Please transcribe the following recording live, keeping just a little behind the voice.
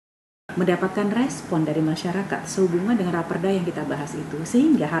mendapatkan respon dari masyarakat sehubungan dengan raperda yang kita bahas itu,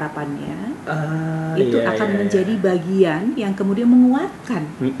 sehingga harapannya itu akan menjadi bagian yang kemudian menguatkan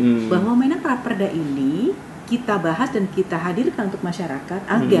bahwa memang raperda ini kita bahas dan kita hadirkan untuk masyarakat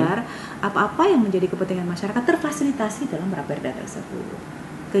agar apa-apa yang menjadi kepentingan masyarakat terfasilitasi dalam raperda tersebut.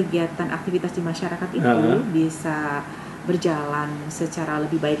 Kegiatan aktivitas di masyarakat itu bisa berjalan secara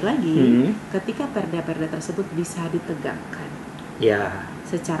lebih baik lagi ketika perda-perda tersebut bisa ditegakkan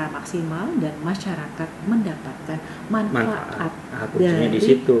secara maksimal dan masyarakat mendapatkan manfaat dari di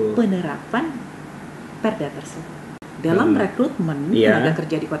situ. penerapan perda tersebut. Dalam rekrutmen tenaga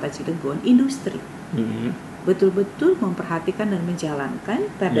kerja di Kota Cilegon, industri betul-betul memperhatikan dan menjalankan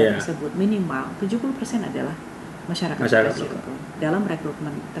perda tersebut. Minimal 70% adalah masyarakat Kota Cilegon dalam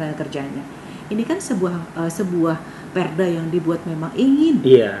rekrutmen tenaga kerjanya. Ini kan sebuah perda yang dibuat memang ingin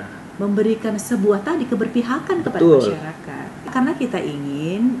memberikan sebuah tadi keberpihakan kepada masyarakat. Karena kita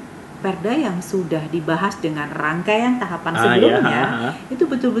ingin perda yang sudah dibahas dengan rangkaian tahapan sebelumnya itu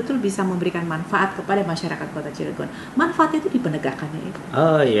betul-betul bisa memberikan manfaat kepada masyarakat Kota Cilegon. Manfaatnya itu di penegakannya itu.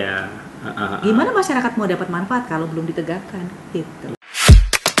 Gimana masyarakat mau dapat manfaat kalau belum ditegakkan? Gitu.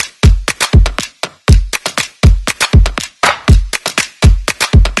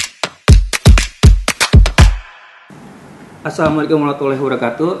 Assalamualaikum warahmatullahi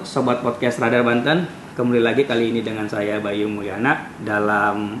wabarakatuh, Sobat Podcast Radar Banten. Kembali lagi kali ini dengan saya Bayu Mulyana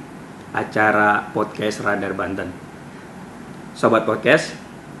dalam acara Podcast Radar Banten. Sobat Podcast,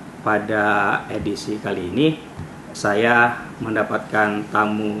 pada edisi kali ini saya mendapatkan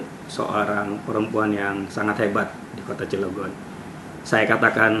tamu seorang perempuan yang sangat hebat di Kota Cilegon. Saya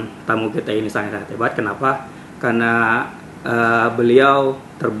katakan tamu kita ini sangat hebat, kenapa? Karena beliau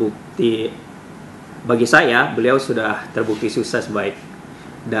terbukti, bagi saya, beliau sudah terbukti sukses baik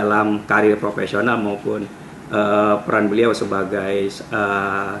dalam karir profesional maupun peran beliau sebagai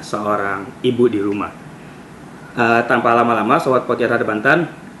seorang ibu di rumah. Tanpa lama-lama, Sobat Podcast Radar Banten,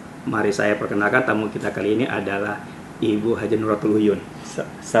 mari saya perkenalkan tamu kita kali ini adalah Ibu Haji Nurrotul Uyun.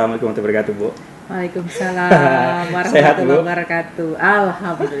 Assalamualaikum warahmatullahi wabarakatuh, Bu. Waalaikumsalam warahmatullahi wabarakatuh.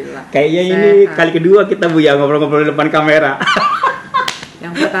 Alhamdulillah. Kayaknya ini kali kedua kita, Bu, ya ngobrol-ngobrol di depan kamera.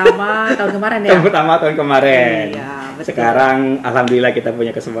 Yang pertama tahun kemarin ya? Yang pertama tahun kemarin. Iya, betul. Sekarang alhamdulillah kita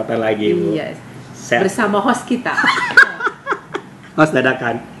punya kesempatan lagi, Bu. Iya. Bersama host kita. Host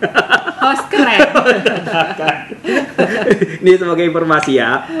dadakan. Host keren. Dadakan. Ini sebagai informasi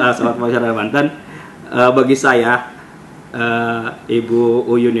ya, Sobat Masyarakat Banten. Bagi saya, Ibu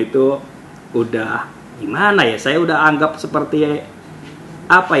Uyun itu udah gimana ya? Saya udah anggap seperti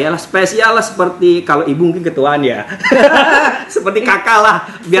apa ya, spesial lah, seperti kalau ibu mungkin ketuaan ya. Seperti kakak lah,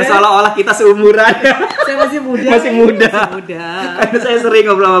 biar seolah-olah kita seumuran. Saya masih muda. Masih muda. Karena saya sering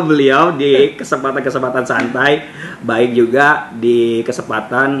ngobrol sama beliau di kesempatan-kesempatan santai, baik juga di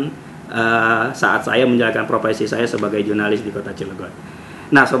kesempatan saat saya menjalankan profesi saya sebagai jurnalis di Kota Cilegon.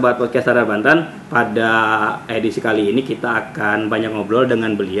 Nah, Sobat Podcast Radar Banten, pada edisi kali ini kita akan banyak ngobrol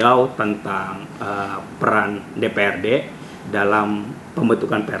dengan beliau tentang peran DPRD dalam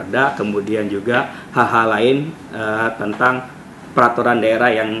pembentukan perda, kemudian juga hal-hal lain tentang peraturan daerah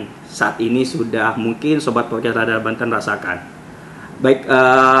yang saat ini sudah mungkin Sobat Podcast Radar Banten rasakan. Baik,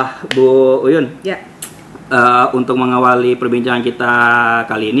 Bu Uyun, untuk mengawali perbincangan kita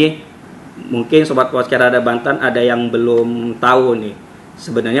kali ini, mungkin Sobat Podcast Radar Banten ada yang belum tahu nih,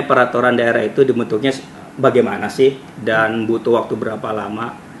 sebenarnya peraturan daerah itu dibentuknya bagaimana sih dan butuh waktu berapa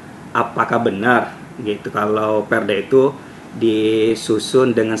lama? Apakah benar gitu kalau perda itu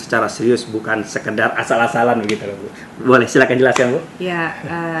disusun dengan secara serius, bukan sekedar asal-asalan begitu, Bu? Boleh silakan jelaskan, Bu. Ya,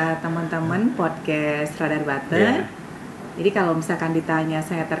 teman-teman podcast Radar Banten. Jadi kalau misalkan ditanya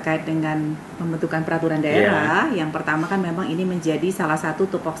saya terkait dengan pembentukan peraturan daerah, yang pertama kan memang ini menjadi salah satu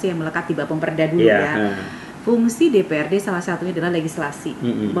tupoksi yang melekat di bab Perda dulu ya. Fungsi DPRD salah satunya adalah legislasi,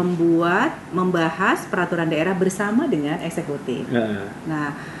 membahas peraturan daerah bersama dengan eksekutif.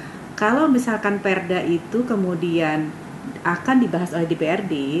 Nah, kalau misalkan perda itu kemudian akan dibahas oleh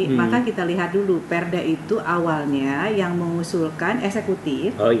DPRD, maka kita lihat dulu perda itu awalnya yang mengusulkan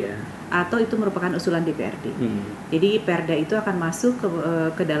eksekutif, atau itu merupakan usulan DPRD. Jadi perda itu akan masuk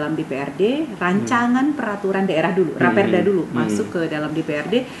ke dalam DPRD, rancangan peraturan daerah dulu, raperda dulu masuk ke dalam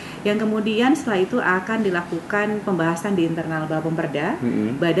DPRD, yang kemudian setelah itu akan dilakukan pembahasan di internal Bapemperda,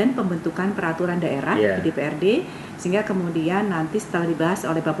 Badan Pembentukan Peraturan Daerah di DPRD, sehingga kemudian nanti setelah dibahas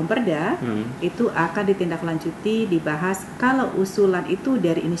oleh Bapemperda, itu akan ditindaklanjuti, dibahas. Kalau usulan itu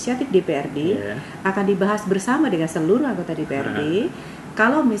dari inisiatif DPRD, akan dibahas bersama dengan seluruh anggota DPRD.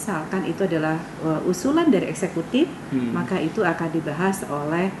 Kalau misalkan itu adalah usulan dari eksekutif, maka itu akan dibahas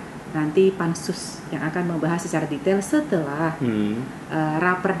oleh nanti pansus yang akan membahas secara detail setelah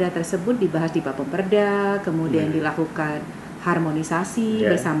raperda tersebut dibahas di Perda, kemudian dilakukan harmonisasi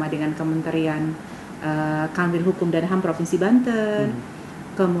bersama dengan Kementerian Kanwil Hukum dan HAM Provinsi Banten,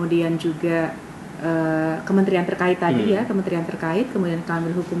 kemudian juga kementerian terkait tadi kementerian terkait, kemudian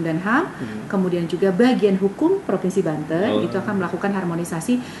Kanwil Hukum dan HAM, kemudian juga bagian hukum Provinsi Banten itu akan melakukan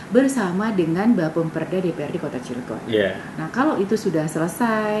harmonisasi bersama dengan Perda DPRD Kota Cilegon. Nah, kalau itu sudah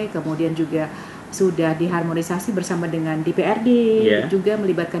selesai, kemudian juga sudah diharmonisasi bersama dengan DPRD, juga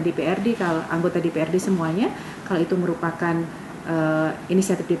melibatkan DPRD, kalau anggota DPRD semuanya, kalau itu merupakan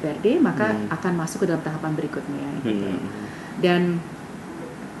inisiatif DPRD, maka akan masuk ke dalam tahapan berikutnya. Gitu. Dan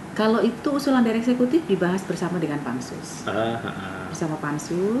kalau itu usulan dari eksekutif dibahas bersama dengan pansus, bersama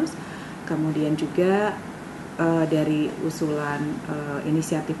pansus, kemudian juga dari usulan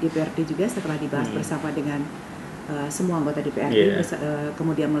inisiatif DPRD juga setelah dibahas bersama dengan semua anggota DPRD,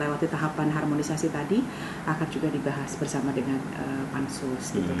 kemudian melewati tahapan harmonisasi tadi, akan juga dibahas bersama dengan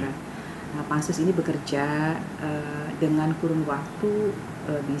pansus, gitu kan. Nah, pansus ini bekerja dengan kurun waktu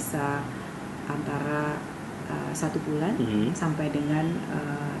bisa antara 1 bulan sampai dengan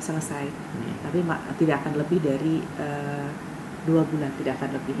selesai, tapi tidak akan lebih dari 2 bulan, tidak akan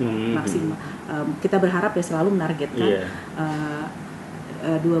lebih maksimal. Kita berharap ya selalu menargetkan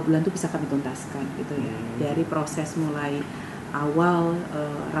 2 bulan itu bisa kami tuntaskan gitu ya, dari proses mulai awal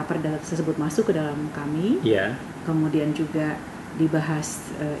raperda tersebut masuk ke dalam kami, kemudian juga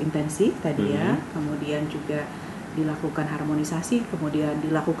dibahas intensif tadi kemudian juga dilakukan harmonisasi, kemudian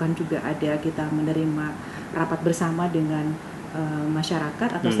dilakukan juga kita menerima rapat bersama dengan masyarakat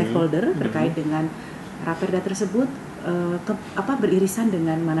atau stakeholder terkait dengan raperda tersebut beririsan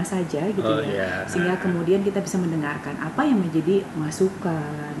dengan mana saja gitu sehingga kemudian kita bisa mendengarkan apa yang menjadi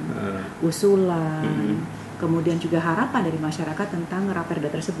masukan, usulan, kemudian juga harapan dari masyarakat tentang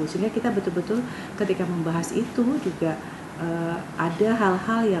raperda tersebut, sehingga kita betul-betul ketika membahas itu juga ada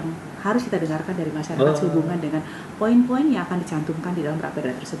hal-hal yang harus kita dengarkan dari masyarakat sehubungan dengan poin-poin yang akan dicantumkan di dalam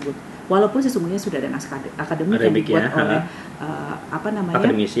raperda tersebut. Walaupun sesungguhnya sudah ada naskah akademik yang dibuat oleh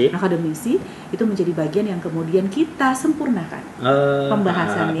akademisi, itu menjadi bagian yang kemudian kita sempurnakan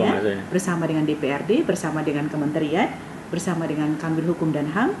pembahasannya bersama dengan DPRD, bersama dengan kementerian, bersama dengan Kanwil Hukum dan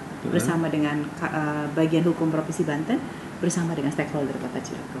HAM, bersama dengan bagian hukum Provinsi Banten, bersama dengan stakeholder Kota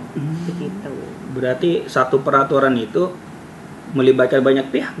Cilegon. Begitu. Berarti satu peraturan itu melibatkan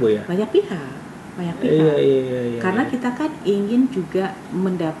banyak pihak, Bu ya? Banyak pihak. Karena kita kan ingin juga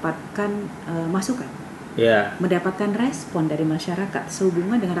mendapatkan masukan, mendapatkan respon dari masyarakat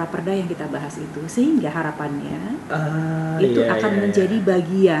sehubungan dengan raperda yang kita bahas itu, sehingga harapannya itu akan menjadi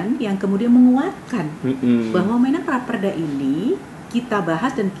bagian yang kemudian menguatkan bahwa memang raperda ini kita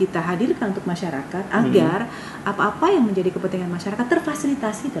bahas dan kita hadirkan untuk masyarakat agar apa-apa yang menjadi kepentingan masyarakat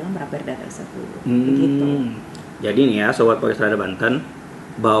terfasilitasi dalam raperda tersebut. Begitu. Jadi nih ya, Sobat Polrestabes Banten,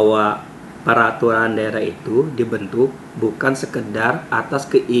 bahwa peraturan daerah itu dibentuk bukan sekedar atas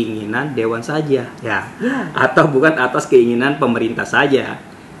keinginan dewan saja, atau bukan atas keinginan pemerintah saja,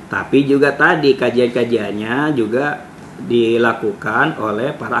 tapi juga tadi kajian-kajiannya juga dilakukan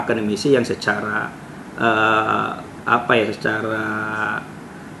oleh para akademisi yang secara secara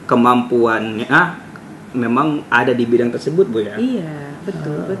kemampuannya memang ada di bidang tersebut, Bu ya. Iya,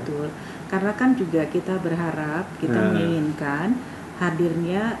 betul. Karena kan juga kita berharap, kita menginginkan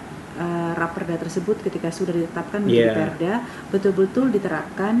hadirnya raperda tersebut ketika sudah ditetapkan menjadi perda betul-betul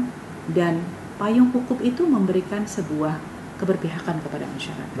diterapkan, dan payung hukum itu memberikan sebuah keberpihakan kepada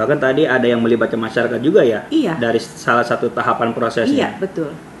masyarakat. Bahkan tadi ada yang melibatkan masyarakat juga ya? Iya. Dari salah satu tahapan prosesnya. Iya,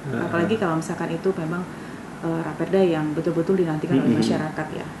 betul. Apalagi kalau misalkan itu memang raperda yang betul-betul dinantikan oleh masyarakat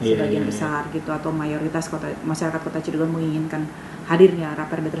ya, sebagian besar gitu, atau mayoritas masyarakat Kota Cilegon menginginkan hadirnya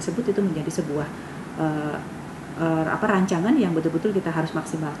raperda tersebut, itu menjadi sebuah rancangan yang betul-betul kita harus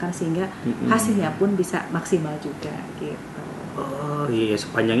maksimalkan sehingga hasilnya pun bisa maksimal juga gitu. Oh iya,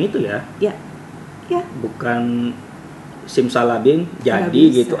 sepanjang itu ya? Ya. Bukan simsalabim jadi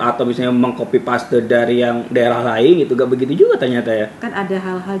gitu, atau misalnya mengcopy paste dari yang daerah lain gitu, gak begitu juga ternyata ya. Kan ada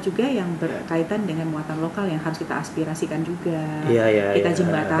hal-hal juga yang berkaitan dengan muatan lokal yang harus kita aspirasikan juga. Kita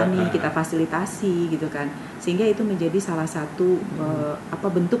jembatani, kita fasilitasi gitu kan, sehingga itu menjadi salah satu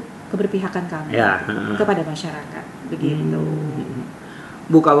bentuk keberpihakan kami kepada masyarakat begitu.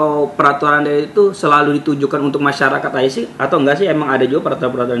 Bu, kalau peraturan daerah itu selalu ditujukan untuk masyarakat aja sih, atau enggak sih, emang ada juga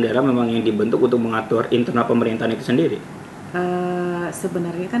peraturan daerah memang yang dibentuk untuk mengatur internal pemerintahan itu sendiri?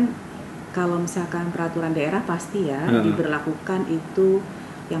 Sebenarnya kan kalau misalkan peraturan daerah pasti diberlakukan itu,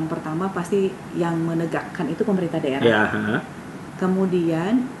 yang pertama pasti yang menegakkan itu pemerintah daerah.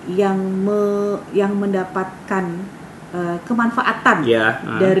 Kemudian yang mendapatkan kemanfaatan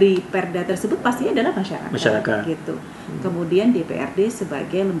dari Perda tersebut pastinya adalah masyarakat. Gitu. Kemudian DPRD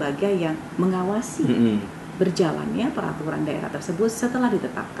sebagai lembaga yang mengawasi berjalannya peraturan daerah tersebut setelah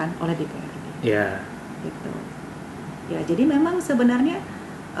ditetapkan oleh DPRD. Gitu. Ya, jadi memang sebenarnya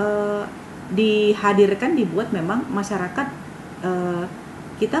dibuat memang masyarakat,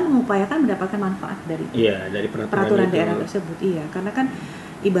 kita mengupayakan mendapatkan manfaat dari peraturan daerah tersebut. Iya, karena kan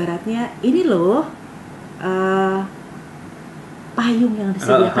ibaratnya ini loh payung yang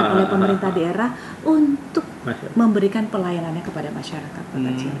disediakan oleh pemerintah daerah untuk memberikan pelayanannya kepada masyarakat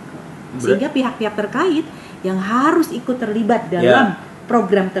Kota Cilegon. Sehingga pihak-pihak terkait yang harus ikut terlibat dalam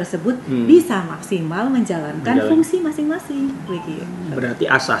program tersebut bisa maksimal menjalankan fungsi masing-masing. Berarti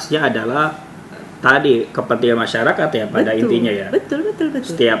asasnya adalah tadi kepentingan masyarakat ya pada intinya ya. Betul.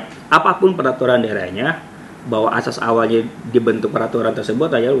 Setiap apapun peraturan daerahnya, bahwa asas awalnya dibentuk peraturan tersebut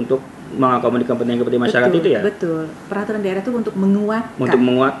adalah untuk mengakomodir kepentingan masyarakat itu ya. Betul. Peraturan daerah itu untuk menguatkan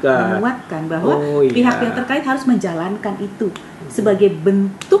bahwa pihak yang terkait harus menjalankan itu sebagai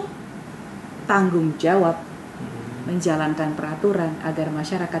bentuk tanggung jawab menjalankan peraturan agar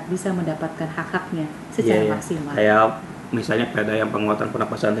masyarakat bisa mendapatkan hak-haknya secara maksimal. Kayak misalnya Perda yang penguatan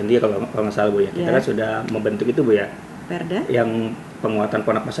pondok pesantren dia kalau nggak salah Bu ya. Kita kan sudah membentuk itu Bu ya. Perda yang penguatan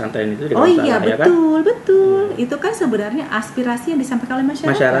pondok pesantren itu betul. Itu kan sebenarnya aspirasi yang disampaikan oleh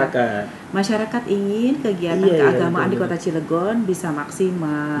masyarakat. Masyarakat ingin kegiatan keagamaan di Kota Cilegon bisa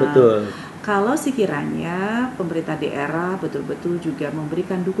maksimal. Kalau sekiranya pemerintah daerah betul-betul juga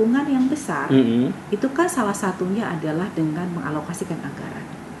memberikan dukungan yang besar, itu kan salah satunya adalah dengan mengalokasikan anggaran.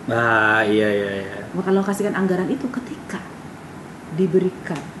 Mengalokasikan anggaran itu ketika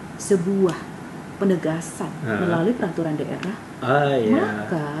diberikan sebuah penegasan melalui peraturan daerah,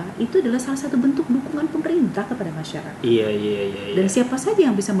 maka itu adalah salah satu bentuk dukungan pemerintah kepada masyarakat. Dan siapa saja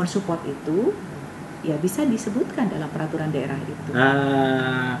yang bisa mensupport itu, ya bisa disebutkan dalam peraturan daerah itu.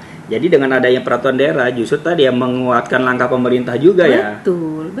 Jadi dengan adanya peraturan daerah justru tadi yang menguatkan langkah pemerintah juga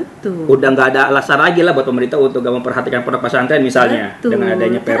betul. Udah nggak ada alasan lagi lah buat pemerintah untuk nggak memperhatikan pondok pesantren misalnya. Dengan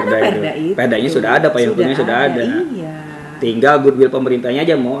adanya Perda itu. Perdanya sudah ada, payungnya sudah ada. Tinggal goodwill pemerintahnya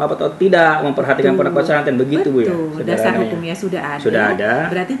aja mau apa atau tidak memperhatikan pondok pesantren begitu Bu ya. Dasar hukumnya sudah ada.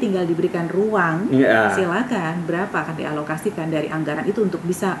 Berarti tinggal diberikan ruang. Silakan berapa akan dialokasikan dari anggaran itu untuk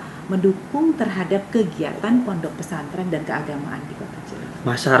bisa mendukung terhadap kegiatan pondok pesantren dan keagamaan di Kota Cilegon.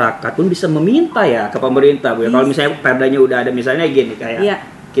 Masyarakat pun bisa meminta ya ke pemerintah Bu ya. Kalau misalnya Perdanya udah ada misalnya gini kayak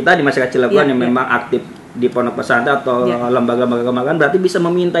kita di Masyarakat Cilegon yang memang aktif di pondok pesantren atau lembaga-lembaga keagamaan berarti bisa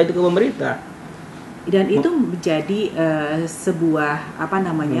meminta itu ke pemerintah. Dan itu menjadi sebuah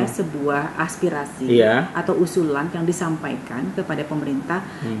sebuah aspirasi atau usulan yang disampaikan kepada pemerintah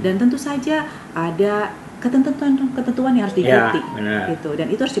dan tentu saja ada ketentuan yang harus diikuti gitu,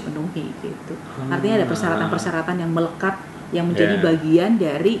 dan itu harus dipenuhi gitu. Artinya ada persyaratan-persyaratan yang melekat yang menjadi bagian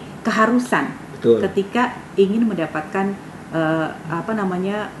dari keharusan ketika ingin mendapatkan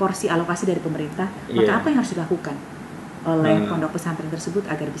porsi alokasi dari pemerintah. Maka apa yang harus dilakukan oleh pondok pesantren tersebut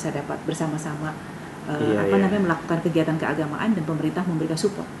agar bisa dapat bersama-sama melakukan kegiatan keagamaan dan pemerintah memberikan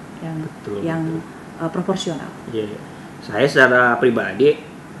support yang proporsional. Saya secara pribadi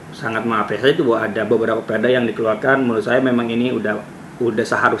sangat mengapresiasi itu bahwa ada beberapa perda yang dikeluarkan. Menurut saya memang ini udah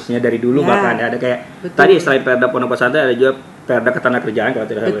seharusnya dari dulu bahkan ada kayak tadi selain perda pondok pesantren ada juga perda ketenagakerjaan kalau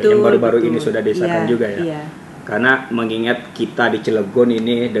tidak salah yang baru-baru ini sudah disahkan juga ya. Karena mengingat kita di Cilegon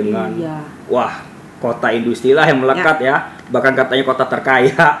ini dengan kota industri lah yang melekat bahkan katanya kota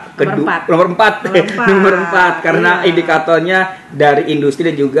terkaya nomor 4 karena indikatornya dari industri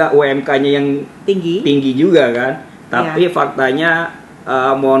dan juga UMK-nya yang tinggi juga kan. Tapi faktanya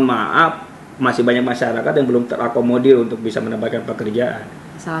mohon maaf masih banyak masyarakat yang belum terakomodir untuk bisa mendapatkan pekerjaan.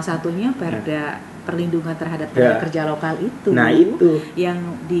 Salah satunya Perda perlindungan terhadap tenaga kerja lokal itu, yang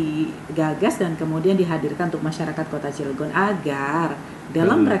digagas dan kemudian dihadirkan untuk masyarakat Kota Cilegon agar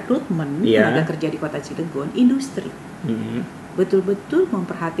dalam rekrutmen tenaga kerja di Kota Cilegon, industri betul-betul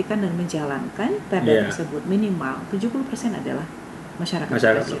memperhatikan dan menjalankan perda tersebut. Minimal 70% adalah masyarakat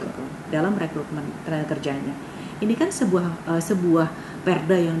Kota Cilegon dalam rekrutmen tenaga kerjanya. Ini kan sebuah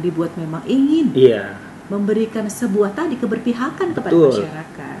perda yang dibuat memang ingin memberikan sebuah keberpihakan kepada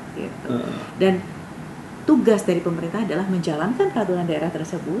masyarakat gitu. Dan tugas dari pemerintah adalah menjalankan peraturan daerah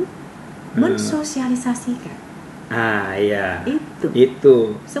tersebut, mensosialisasikan.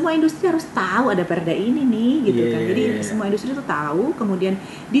 Itu. Semua industri harus tahu ada perda ini nih gitu kan. Jadi semua industri itu tahu, kemudian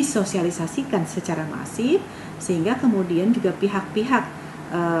disosialisasikan secara masif sehingga kemudian juga pihak-pihak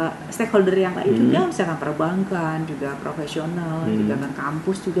stakeholder yang lain juga, misalkan perbankan, juga profesional, juga kan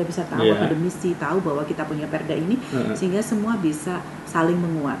kampus juga bisa tahu, akademisi tahu bahwa kita punya perda ini, sehingga semua bisa saling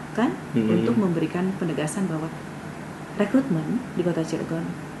menguatkan untuk memberikan penegasan bahwa rekrutmen di Kota Cilegon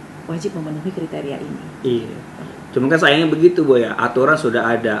wajib memenuhi kriteria ini. Iya. Cuma kan sayangnya begitu, Bu ya. Aturan sudah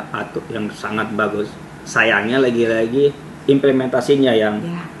ada, yang sangat bagus. Sayangnya lagi-lagi implementasinya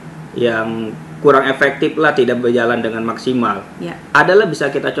yang kurang efektif lah, tidak berjalan dengan maksimal. Ya. Adalah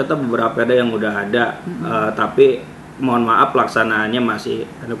bisa kita contoh beberapa perda yang udah ada, tapi mohon maaf pelaksanaannya masih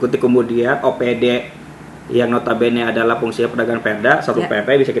kutip. Kemudian OPD yang notabene adalah fungsinya pedagang perda, satu PP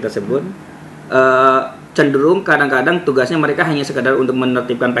bisa kita sebut, cenderung kadang-kadang tugasnya mereka hanya sekedar untuk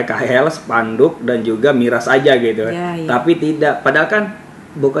menertibkan PKL, spanduk, dan juga miras aja gitu. Tapi tidak, padahal kan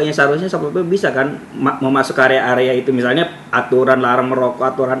bukannya seharusnya Satpol PP bisa kan memasuk ke area-area itu, misalnya aturan larang merokok,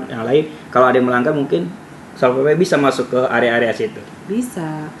 aturan yang lain, kalau ada yang melanggar mungkin Satpol PP bisa masuk ke area-area situ.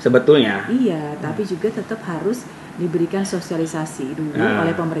 Bisa. Sebetulnya. Iya, tapi juga tetap harus diberikan sosialisasi dulu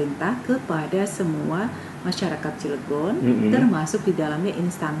oleh pemerintah kepada semua masyarakat Cilegon, termasuk di dalamnya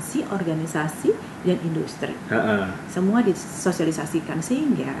instansi, organisasi, dan industri. Semua disosialisasikan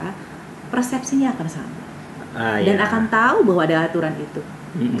sehingga persepsinya akan sama. Dan akan tahu bahwa ada aturan itu.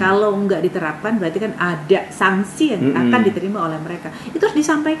 Kalau nggak diterapkan berarti kan ada sanksi yang akan diterima oleh mereka. Itu harus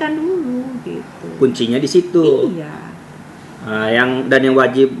disampaikan dulu gitu. Kuncinya di situ. Iya. Yang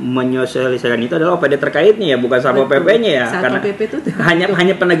wajib menyosialisasikan itu adalah OPD terkaitnya ya, bukan Satpol PP-nya ya. Satpol PP itu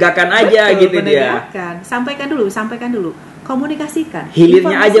hanya penegakan aja. Betul, gitu penegakan. Dia. Sampaikan dulu. Komunikasikan.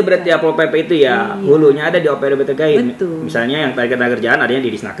 Hilirnya aja berarti Satpol PP itu ya. Hulunya ada di OPD terkait. Misalnya yang target kerjaan adanya di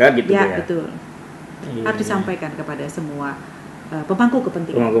Disnaker gitu ya. Betul. Harus disampaikan kepada semua pemangku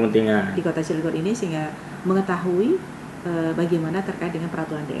kepentingan di Kota Cilegon ini sehingga mengetahui bagaimana terkait dengan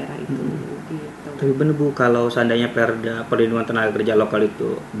peraturan daerah itu. Gitu. Tapi benar Bu, kalau seandainya Perda perlindungan tenaga kerja lokal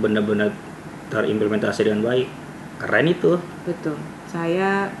itu benar-benar terimplementasi dengan baik, keren itu. Betul,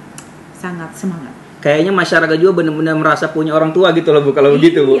 saya sangat semangat. Kayaknya masyarakat juga benar-benar merasa punya orang tua gitu loh Bu, kalau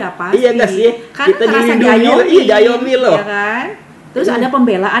begitu Bu. Iya pasti. Iya nggak sih? Karena kita diayomi, diayomi loh. Ya kan? Terus ada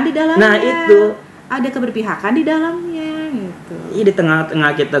pembelaan di dalamnya. Nah itu. Ada keberpihakan di dalamnya gitu. Iya, di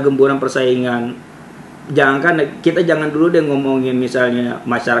tengah-tengah kita gemburan persaingan. Jangan dulu deh ngomongin misalnya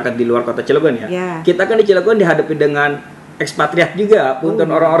masyarakat di luar Kota Cilegon ya. Kita kan di Cilegon dihadapi dengan ekspatriat juga,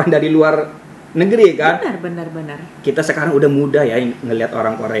 punten orang-orang dari luar negeri kan. Benar. Kita sekarang udah mudah ya ngelihat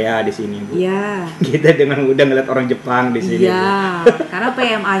orang Korea di sini, Bu. Iya. Kita dengan mudah ngelihat orang Jepang di sini. Iya. Karena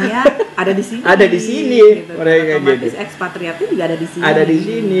PMA-nya ada di sini. Ada di sini. Gitu. Mereka otomatis ekspatriatnya juga ada di sini. Ada di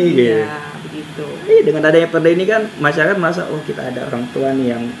sini gitu. Iya, begitu. Dengan adanya Perda ini kan masyarakat merasa kita ada orang tua nih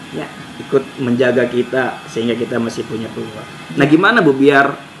yang ikut menjaga kita sehingga kita masih punya peluang. Nah, gimana Bu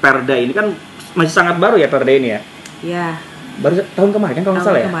biar Perda ini kan masih sangat baru ya Perda ini ya? Iya. Baru tahun kemarin kan kalau nggak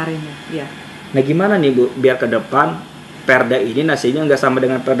salah ya? Tahun kemarin ya. Nah, gimana nih Bu biar ke depan Perda ini nasinya nggak sama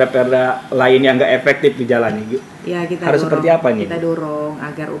dengan perda-perda lain yang nggak efektif di jalannya? Ya, kita harus dorong, seperti apa nih? Kita dorong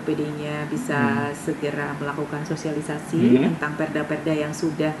agar OPD-nya bisa segera melakukan sosialisasi tentang perda-perda yang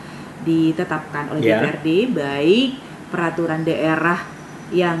sudah ditetapkan oleh DPRD, baik peraturan daerah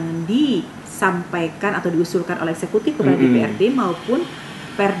yang disampaikan atau diusulkan oleh eksekutif kepada DPRD maupun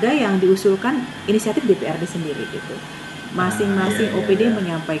perda yang diusulkan inisiatif DPRD sendiri gitu. Masing-masing OPD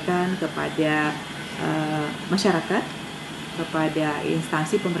menyampaikan kepada masyarakat, kepada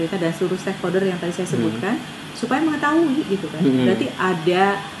instansi pemerintah dan seluruh stakeholder yang tadi saya sebutkan supaya mengetahui gitu kan. Berarti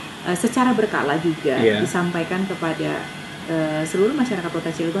ada secara berkala juga disampaikan kepada seluruh masyarakat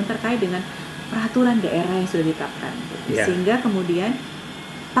Kota Cilegon terkait dengan peraturan daerah yang sudah ditetapkan sehingga kemudian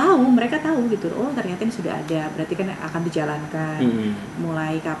mereka tahu gitu, oh ternyata ini sudah ada, berarti kan akan dijalankan.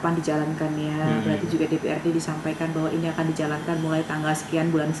 Mulai kapan dijalankannya, berarti juga DPRD disampaikan bahwa ini akan dijalankan mulai tanggal sekian,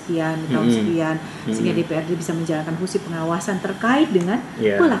 bulan sekian, tahun sekian, sehingga DPRD bisa menjalankan fungsi pengawasan terkait dengan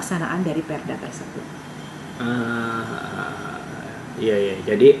pelaksanaan dari perda tersebut. Iya,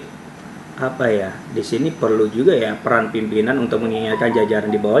 jadi apa ya, di sini perlu juga ya peran pimpinan untuk mengingatkan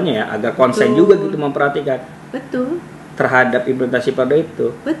jajaran di bawahnya ya agar konsen juga gitu memperhatikan. Betul. Terhadap implementasi perda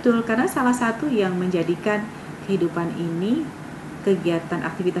itu. Betul, karena salah satu yang menjadikan kehidupan ini, kegiatan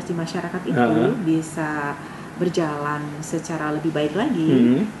aktivitas di masyarakat itu bisa berjalan secara lebih baik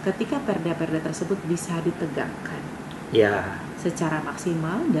lagi ketika perda-perda tersebut bisa ditegakkan secara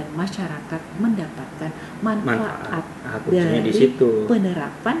maksimal dan masyarakat mendapatkan manfaat dari di situ.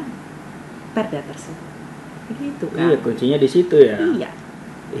 Penerapan perda tersebut. Begitu kan? Iya, kuncinya di situ ya.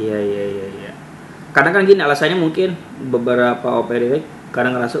 Iya. Kadang kan gini alasannya, mungkin beberapa OPD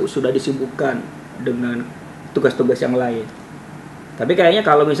kadang ngerasa sudah disibukkan dengan tugas-tugas yang lain. Tapi kayaknya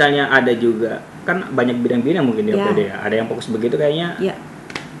kalau misalnya ada juga, kan banyak bidang-bidang mungkin di OPD ya. Ada yang fokus begitu kayaknya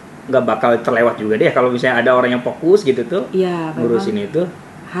nggak bakal terlewat juga deh kalau misalnya ada orang yang fokus gitu tuh ngurusin itu.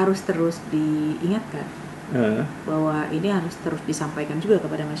 Harus terus diingatkan bahwa ini harus terus disampaikan juga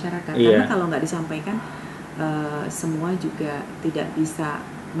kepada masyarakat. Karena kalau nggak disampaikan semua juga tidak bisa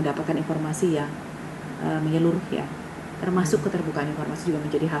mendapatkan informasi yang menyeluruh ya. Termasuk keterbukaan informasi juga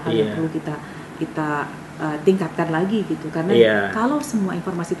menjadi hal-hal yang perlu kita tingkatkan lagi gitu, karena kalau semua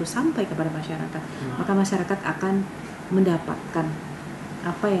informasi itu sampai kepada masyarakat, maka masyarakat akan mendapatkan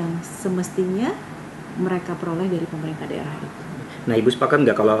apa yang semestinya mereka peroleh dari pemerintah daerah itu. Nah, Ibu sepakat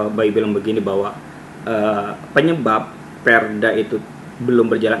nggak kalau Mbak bilang begini bahwa penyebab Perda itu belum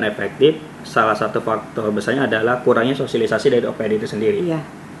berjalan efektif, salah satu faktor besarnya adalah kurangnya sosialisasi dari OPD itu sendiri? Iya,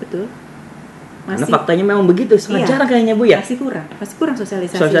 betul. Karena faktanya memang begitu, sangat jarang kayaknya Bu ya? Pasti kurang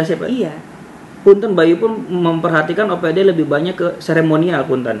sosialisasi. Iya. Punten Bayu pun memperhatikan OPD lebih banyak ke seremonial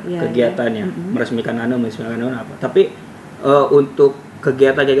punten kegiatannya, meresmikan apa. Tapi untuk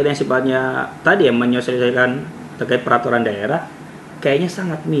kegiatan-kegiatan yang sifatnya tadi yang menyosialisasikan terkait peraturan daerah, kayaknya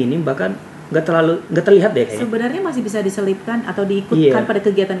sangat minim, bahkan nggak terlihat deh kayaknya. Sebenarnya masih bisa diselipkan atau diikutkan pada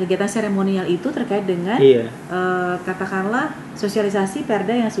kegiatan-kegiatan seremonial itu terkait dengan katakanlah sosialisasi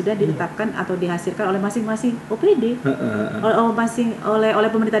Perda yang sudah ditetapkan atau dihasilkan oleh masing-masing OPD, oleh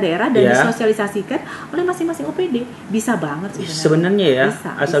pemerintah daerah dan disosialisasikan oleh masing-masing OPD. Bisa banget sebenarnya ya,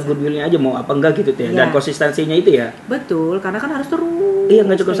 asal goodwill-nya aja mau apa enggak gitu ya. Dan konsistensinya itu ya. Betul, karena kan harus terus. Iya,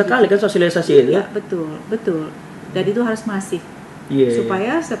 nggak cukup sekali kan sosialisasi itu. Iya, betul. Dan itu harus masif.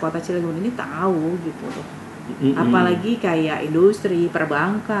 Supaya sekota Cilegon ini tahu gitu loh. Apalagi kayak industri,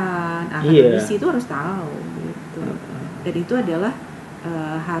 perbankan, akademisi itu harus tahu gitu. Dan itu adalah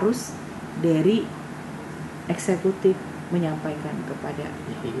harus dari eksekutif menyampaikan kepada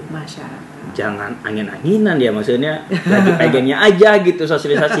masyarakat. Jangan angin-anginan ya, maksudnya lagi pengennya aja gitu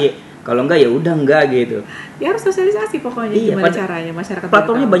sosialisasi. Kalau enggak ya udah enggak gitu. Ya harus sosialisasi pokoknya gimana caranya masyarakat.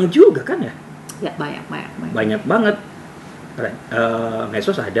 Platformnya banyak juga kan ya? Ya banyak. Banyak banget.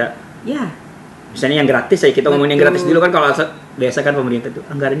 Medsos ada. Ya. Misalnya yang gratis ya, kita ngomongin yang gratis dulu kan. Kalau biasa kan pemerintah tuh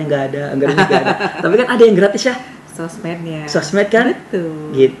anggarannya nggak ada. Tapi kan ada yang gratis ya. Sosmed kan?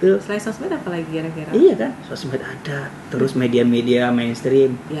 Betul. Gitu. Selain sosmed apa lagi kira-kira? Iya kan, sosmed ada. Terus media-media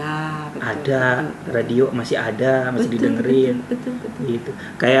mainstream. Ya, betul. Ada, betul. Radio masih ada, masih didengerin. Betul. Gitu.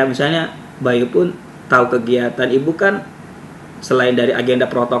 Kayak misalnya Bayu pun tahu kegiatan Ibu kan. Selain dari agenda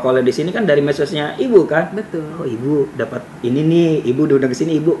protokolnya di sini kan dari medsosnya Ibu kan? Betul. Oh, Ibu dapat ini nih, Ibu diundang ke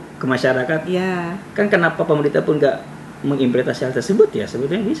sini, Ibu ke masyarakat. Iya. Kan kenapa pemerintah pun nggak mengimplementasi hal tersebut ya?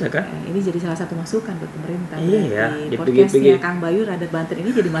 Sebetulnya bisa kan? Ini jadi salah satu masukan buat pemerintah. Iya. Podcastnya Kang Bayu Radar Banten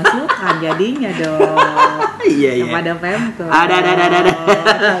ini jadi masukan jadinya dong. Iya. Kepada Pemko. Ada.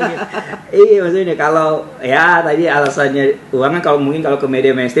 Iya, maksudnya kalau ya tadi alasannya uang kan, kalau mungkin kalau ke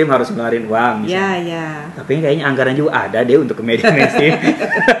media mainstream harus ngeluarin uang. Iya. Tapi kayaknya anggaran juga ada deh untuk ke media mainstream.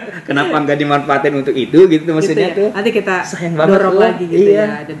 Kenapa nggak dimanfaatin untuk itu gitu maksudnya gitu ya? tuh? Nanti kita dorong lagi gitu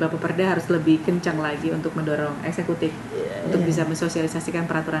ya. Dan Bapak Perda harus lebih kencang lagi untuk mendorong eksekutif untuk bisa mensosialisasikan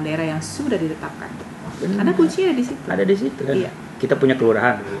peraturan daerah yang sudah ditetapkan. Karena kuncinya di situ. Ada di situ kan. Iya. Kita punya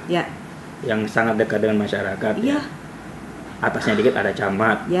kelurahan. Iya. Yang sangat dekat dengan masyarakat. Iya. Atasnya dikit ada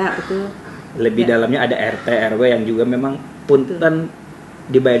camat. Ya, betul. Lebih dalamnya ada RT, RW yang juga memang punten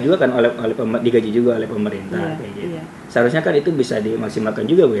dibayar juga kan oleh digaji juga oleh pemerintah kayak gitu. Iya. Seharusnya kan itu bisa dimaksimalkan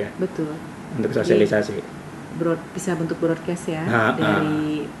juga Bu ya. Betul. Untuk sosialisasi. Bisa bentuk broadcast ya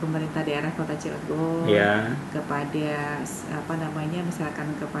dari pemerintah daerah Kota Cilegon kepada misalkan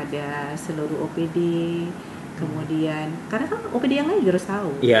kepada seluruh OPD. Kemudian karena kan OPD yang lain harus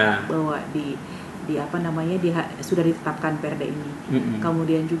tahu bahwa di sudah ditetapkan Perda ini.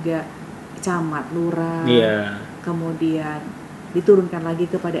 Kemudian juga camat, lurah, kemudian diturunkan lagi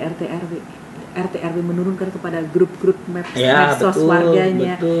kepada RT RW menurunkan kepada grup-grup medsos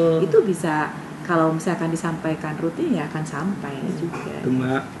warganya. Itu bisa, kalau misalkan disampaikan rutin ya akan sampai juga.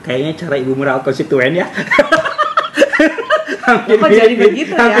 Cuma kayaknya cara Ibu merawat konstituen ya. Kok jadi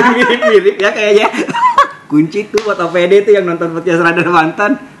begitu ya? Mirip ya kayaknya. Kunci tuh buat OPD tuh yang nonton podcast Radar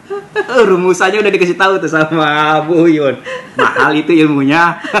Banten. Rumusannya udah dikasih tahu tuh sama Bu Uyun. Mahal itu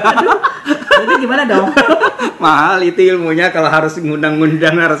ilmunya. Itu gimana dong? Mahal itu ilmunya kalau harus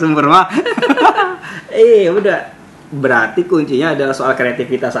ngundang-ngundang narasumber mah. Udah. Berarti kuncinya adalah soal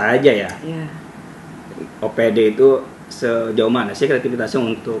kreativitas aja ya. OPD itu sejauh mana sih kreativitasnya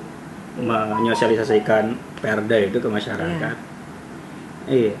untuk menyosialisasikan Perda itu ke masyarakat?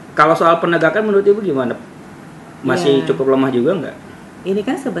 Kalau soal penegakan menurut Ibu gimana? Masih cukup lemah juga nggak? Ini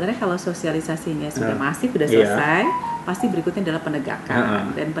kan sebenarnya kalau sosialisasinya sudah masif, sudah selesai, pasti berikutnya adalah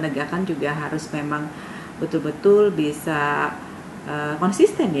penegakan. Dan penegakan juga harus memang betul-betul bisa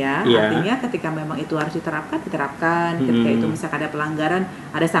konsisten ya. Artinya ketika memang itu harus diterapkan. Ketika itu misalkan ada pelanggaran,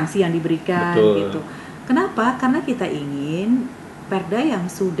 ada sanksi yang diberikan gitu. Kenapa? Karena kita ingin perda yang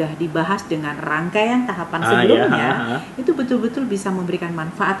sudah dibahas dengan rangkaian tahapan sebelumnya, itu betul-betul bisa memberikan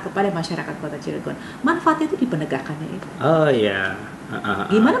manfaat kepada masyarakat Kota Cilegon. Manfaatnya itu di penegakannya itu. Oh iya.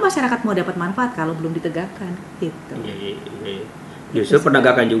 Gimana masyarakat mau dapat manfaat kalau belum ditegakkan? Gitu. Iya. Justru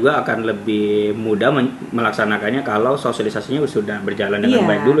penegakan juga akan lebih mudah melaksanakannya kalau sosialisasinya sudah berjalan dengan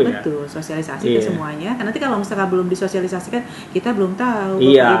baik dulu ya. Iya, betul. Sosialisasi ke semuanya. Karena nanti kalau misalkan belum disosialisasikan, kita belum tahu.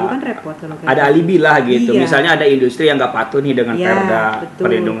 Iya. Ibu kan repot kalau kayak ada alibi lah gitu. Iya. Misalnya ada industri yang nggak patuh nih dengan perda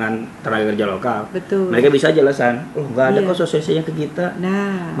perlindungan tenaga kerja lokal. Betul. Mereka bisa jelasan, nggak ada kok sosialisasinya ke kita.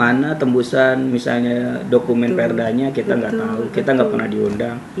 Nah, mana tembusan misalnya dokumen perdanya kita nggak tahu, kita nggak pernah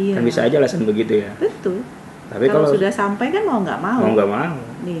diundang. Kan bisa aja alasan begitu ya. Betul. Tapi kalau sudah sampai kan mau nggak mau.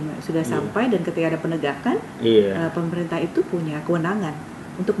 Nih sudah sampai dan ketika ada penegakan, pemerintah itu punya kewenangan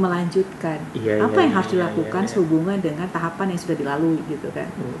untuk melanjutkan apa yang harus dilakukan sehubungan dengan tahapan yang sudah dilalui gitu kan.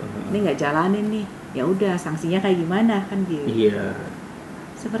 Ini nggak jalanin nih, ya udah sanksinya kayak gimana kan gitu. Iya.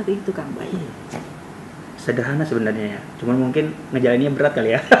 Seperti itu Kang Bayu. Sederhana sebenarnya ya, cuman mungkin ngejalaninnya berat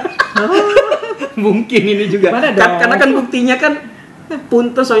kali ya. Mungkin ini juga. Karena kan buktinya kan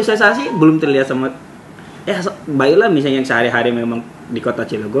punten sosialisasi belum terlihat sama. Baiklah misalnya yang sehari-hari memang di Kota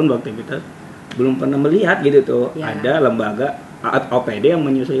Cilegon waktu kita belum pernah melihat gitu tuh ada lembaga OPD yang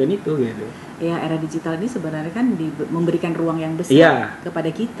menyesuaikan itu gitu. Ya, era digital ini sebenarnya kan memberikan ruang yang besar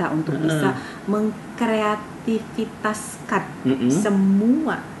kepada kita untuk bisa mengkreativitaskan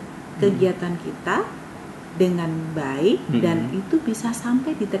semua kegiatan kita dengan baik dan itu bisa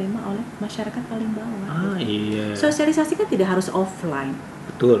sampai diterima oleh masyarakat paling bawah. Sosialisasi kan tidak harus offline.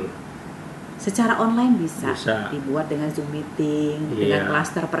 Betul. Secara online bisa dibuat dengan Zoom meeting, dengan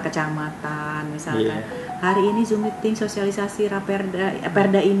klaster per kecamatan misalkan. Hari ini Zoom meeting sosialisasi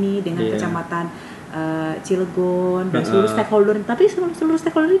perda ini dengan kecamatan Cilegon dan seluruh stakeholder, tapi seluruh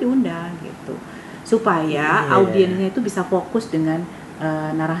stakeholder diundang gitu. Supaya audiensnya itu bisa fokus dengan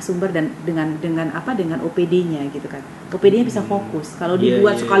narasumber dan dengan OPD-nya gitu kan. OPD-nya bisa fokus. Kalau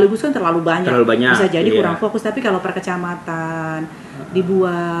dibuat sekaligus kan terlalu banyak. Bisa jadi kurang fokus, tapi kalau per kecamatan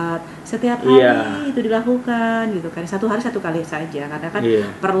dibuat setiap hari itu dilakukan gitu kan. Satu hari satu kali saja karena kan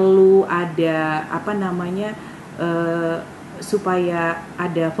perlu ada supaya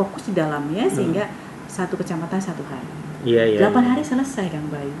ada fokus di dalamnya sehingga satu kecamatan satu hari. 8 hari selesai Kang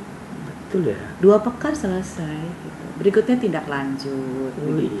Bayu. Betul ya. 2 pekan selesai gitu. Berikutnya tindak lanjut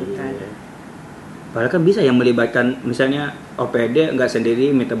gitu kan. Padahal kan bisa yang melibatkan misalnya OPD nggak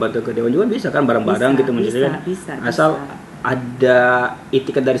sendiri minta bantu ke Dewan juga bisa kan bareng-bareng gitu menjadi asal ada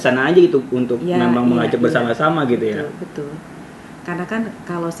itikat dari sana aja gitu untuk memang mengajak bersama-sama gitu ya. Betul. Karena kan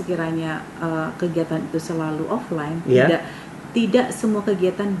kalau sekiranya kegiatan itu selalu offline, tidak semua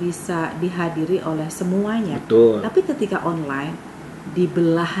kegiatan bisa dihadiri oleh semuanya. Betul. Tapi ketika online di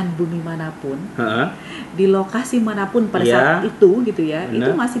belahan bumi manapun, di lokasi manapun pada saat itu gitu ya, itu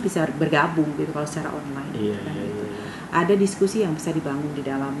masih bisa bergabung gitu kalau secara online. Ada diskusi yang bisa dibangun di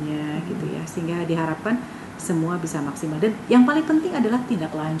dalamnya gitu ya, sehingga diharapkan semua bisa maksimal dan yang paling penting adalah tindak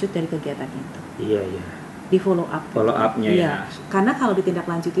lanjut dari kegiatan itu. Di follow up-nya ya. Karena kalau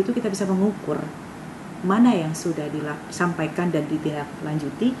ditindaklanjut itu kita bisa mengukur mana yang sudah disampaikan dan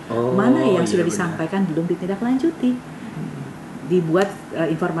ditindaklanjuti, mana yang sudah disampaikan belum ditindaklanjuti. Dibuat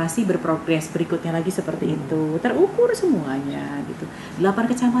informasi berprogres berikutnya lagi seperti itu, terukur semuanya gitu. 8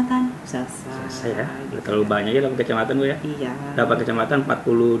 kecamatan selesai ya. Gitu. Terlalu banyak ya 8 kecamatan Bu ya. 8 kecamatan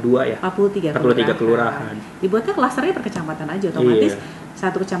 42 ya. 43 kelurahan. Dibuatnya klasternya per kecamatan aja, otomatis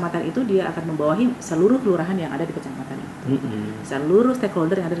satu kecamatan itu dia akan membawahi seluruh kelurahan yang ada di kecamatan itu. Seluruh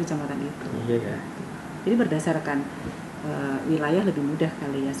stakeholder yang ada di kecamatan itu. Jadi berdasarkan wilayah lebih mudah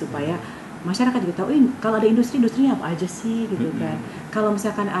kali ya supaya masyarakat juga tahu, kalau ada industrinya apa aja sih gitu kan. Kalau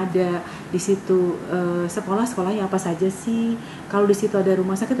misalkan ada di situ sekolahnya apa saja sih. Kalau di situ ada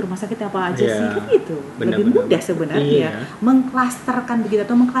rumah sakitnya apa aja sih kan gitu. Lebih mudah sebenarnya mengklasterkan begitu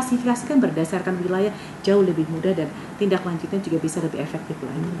atau mengklasifikasikan berdasarkan wilayah jauh lebih mudah dan tindak lanjutnya juga bisa lebih efektif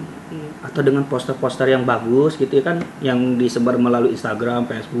lagi. Atau dengan poster-poster yang bagus gitu ya kan, yang disebar melalui Instagram,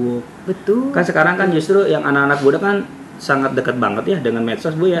 Facebook. Betul. Kan sekarang kan justru yang anak-anak muda kan sangat dekat banget ya dengan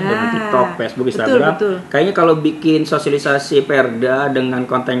medsos Bu ya, dengan TikTok, Facebook, Instagram. Betul. Kayaknya kalau bikin sosialisasi perda dengan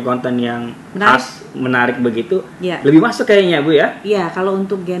konten-konten yang menarik begitu, lebih masuk kayaknya Bu ya. Iya, kalau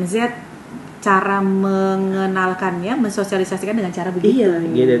untuk Gen Z cara mengenalkannya, mensosialisasikan dengan cara begitu.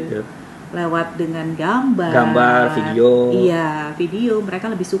 Gitu. Lewat dengan gambar, video. Iya, video mereka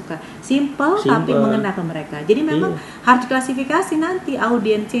lebih suka. Simple. Tapi mengena ke mereka. Jadi memang harus diklasifikasi nanti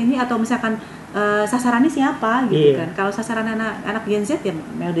audiensnya ini atau misalkan sasarannya siapa gitu kan. Kalau sasaran anak Gen Z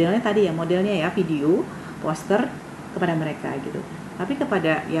ya modelnya ya video, poster kepada mereka gitu. Tapi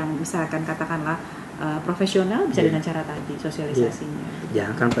kepada yang misalkan katakanlah profesional bisa dengan cara tadi sosialisasinya.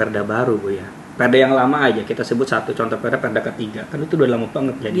 Jangan kan perda baru Bu ya. Perda yang lama aja kita sebut satu contoh perda ketiga kan itu udah lama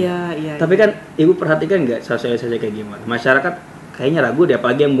banget jadi. Tapi kan Ibu perhatikan nggak sosialisasi kayak gimana? Masyarakat kayaknya ragu deh,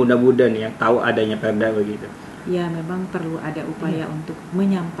 apalagi yang muda-muda nih yang tahu adanya perda begitu. Ya memang perlu ada upaya untuk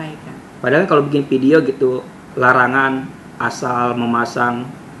menyampaikan. Padahal kalau bikin video gitu larangan asal memasang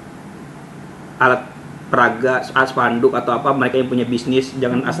alat peraga, spanduk atau apa, mereka yang punya bisnis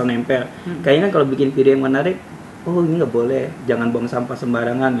jangan asal nempel. Kayaknya kan kalau bikin video yang menarik, oh ini nggak boleh, jangan buang sampah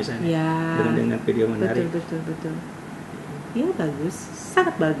sembarangan misalnya. Ya, dengan video menarik. Betul. Ya bagus,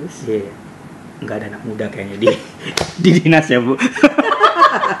 sangat bagus. Iya. Nggak ada anak muda kayaknya di dinas ya Bu.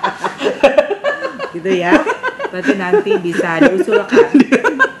 Gitu ya. Berarti nanti bisa diusulkan.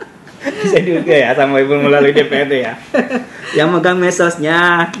 Bisa juga ya sama Ibu melalui DPRD ya. Yang megang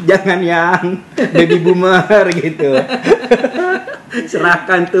mesosnya jangan yang baby boomer gitu.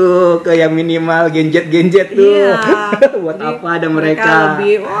 Serahkan tuh ke yang minimal genjet tuh. Iya. Buat apa ada mereka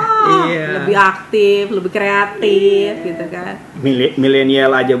lebih aktif, lebih kreatif gitu kan.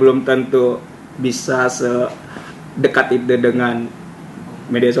 Milenial aja belum tentu bisa sedekat itu dengan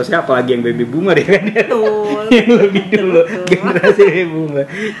media sosial, apalagi yang baby boomer ya kan. Betul. Yang lebih dulu generasi baby boomer.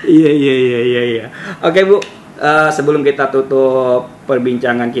 Iya. Oke Bu, sebelum kita tutup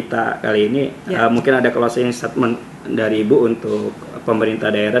perbincangan kita kali ini, mungkin ada closing statement dari Ibu untuk pemerintah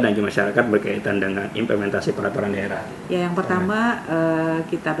daerah dan juga masyarakat berkaitan dengan implementasi peraturan daerah. Ya, yang pertama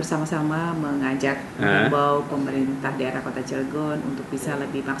kita bersama-sama mengajak mengimbau pemerintah daerah Kota Cilegon untuk bisa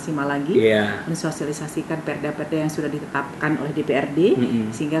lebih maksimal lagi mensosialisasikan perda-perda yang sudah ditetapkan oleh DPRD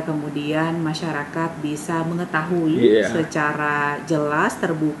sehingga kemudian masyarakat bisa mengetahui secara jelas,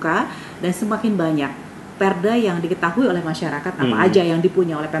 terbuka dan semakin banyak perda yang diketahui oleh masyarakat apa aja yang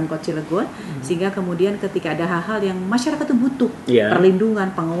dipunya oleh Pemkot Cilegon sehingga kemudian ketika ada hal-hal yang masyarakat itu butuh perlindungan,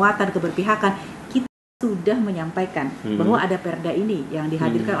 penguatan, keberpihakan, kita sudah menyampaikan bahwa ada perda ini yang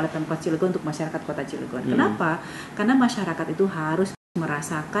dihadirkan oleh Pemkot Cilegon untuk masyarakat Kota Cilegon. Kenapa? Karena masyarakat itu harus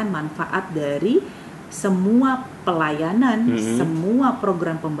merasakan manfaat dari semua pelayanan, semua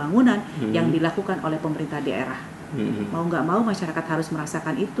program pembangunan yang dilakukan oleh pemerintah daerah. Mau nggak mau masyarakat harus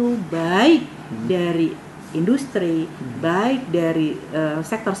merasakan itu, baik dari industri, baik dari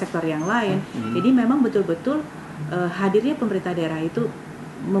sektor-sektor yang lain. Jadi memang betul-betul hadirnya pemerintah daerah itu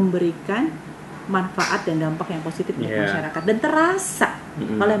memberikan manfaat dan dampak yang positif untuk masyarakat dan terasa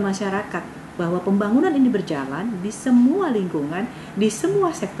oleh masyarakat bahwa pembangunan ini berjalan di semua lingkungan, di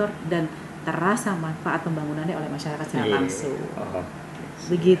semua sektor dan terasa manfaat pembangunannya oleh masyarakat secara langsung.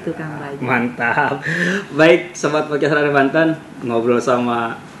 Begitu Kang Bayu. Mantap. Baik, sobat podcast Radio Banten, ngobrol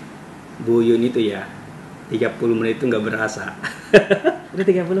sama Bu Uyun itu ya 30 menit itu nggak berasa. Udah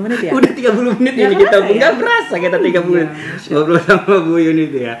 30 menit ya? Udah 30 menit ini kita nggak berasa kita 30 menit ngobrol sama Bu Uyun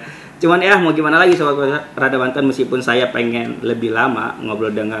itu ya. Cuman ya mau gimana lagi sobat Radio Banten, meskipun saya pengen lebih lama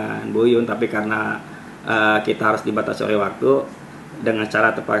ngobrol dengan Bu Uyun, tapi karena kita harus dibatasi oleh waktu, dengan cara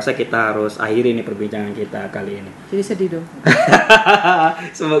terpaksa kita harus akhiri nih perbincangan kita kali ini. Jadi sedih dong.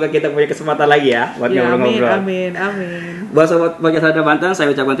 Semoga kita punya kesempatan lagi ya buat ngobrol-ngobrol. Amin. Buat sobat podcast Radio Banten, saya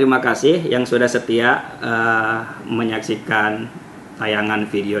ucapkan terima kasih yang sudah setia menyaksikan tayangan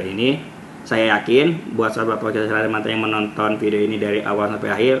video ini. Saya yakin buat sobat podcast Radio Banten yang menonton video ini dari awal sampai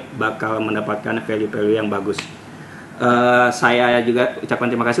akhir bakal mendapatkan value-value yang bagus. Saya juga ucapkan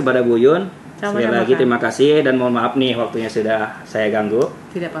terima kasih pada Bu Uyun. Sekali lagi terima kasih dan mohon maaf nih waktunya sudah saya ganggu.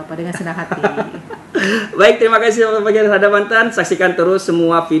 Tidak apa-apa, dengan senang hati. Baik, terima kasih sobat podcast Radar Banten. Saksikan terus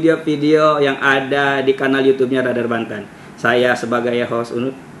semua video-video yang ada di kanal YouTube-nya Radar Banten. Saya sebagai host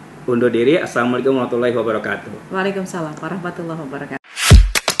undur diri. Assalamualaikum warahmatullahi wabarakatuh. Waalaikumsalam warahmatullahi wabarakatuh.